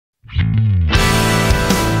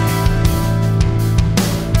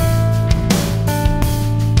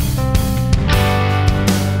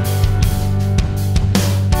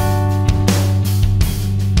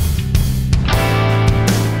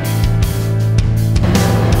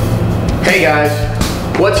Hey guys,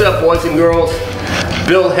 what's up boys and girls?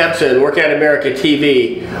 Bill Hepson, Workout America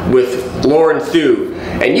TV with Lauren Thew.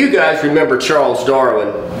 And you guys remember Charles Darwin.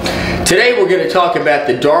 Today we're going to talk about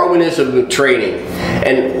the Darwinism of training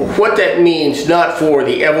and what that means, not for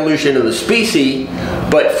the evolution of the species,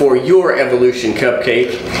 but for your evolution,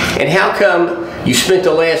 Cupcake. And how come you spent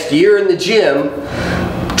the last year in the gym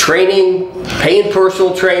training, paying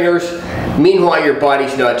personal trainers, meanwhile your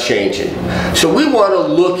body's not changing. So we want to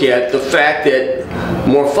look at the fact that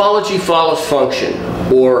morphology follows function,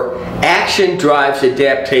 or action drives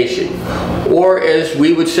adaptation, or as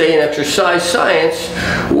we would say in exercise science,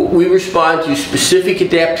 we respond to specific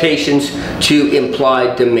adaptations to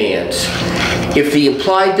implied demands. If the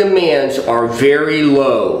implied demands are very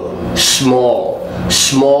low, small,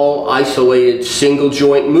 isolated, single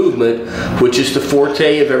joint movement, which is the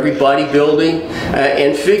forte of every bodybuilding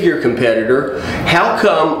and figure competitor, how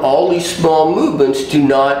come all these small movements do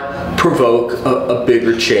not provoke a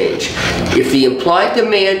bigger change? If the implied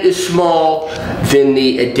demand is small, then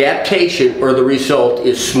the adaptation or the result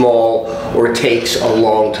is small or takes a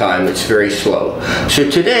long time. It's very slow. So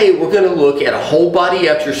today we're going to look at a whole body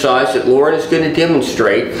exercise that Lauren is going to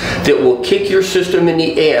demonstrate that will kick your system in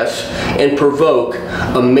the ass and provoke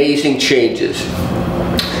amazing changes.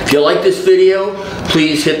 If you like this video,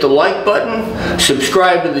 please hit the like button,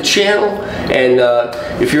 subscribe to the channel, and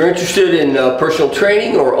if you're interested in personal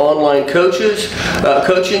training or online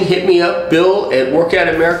coaching, hit me up, Bill at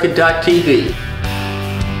workoutamerica.tv.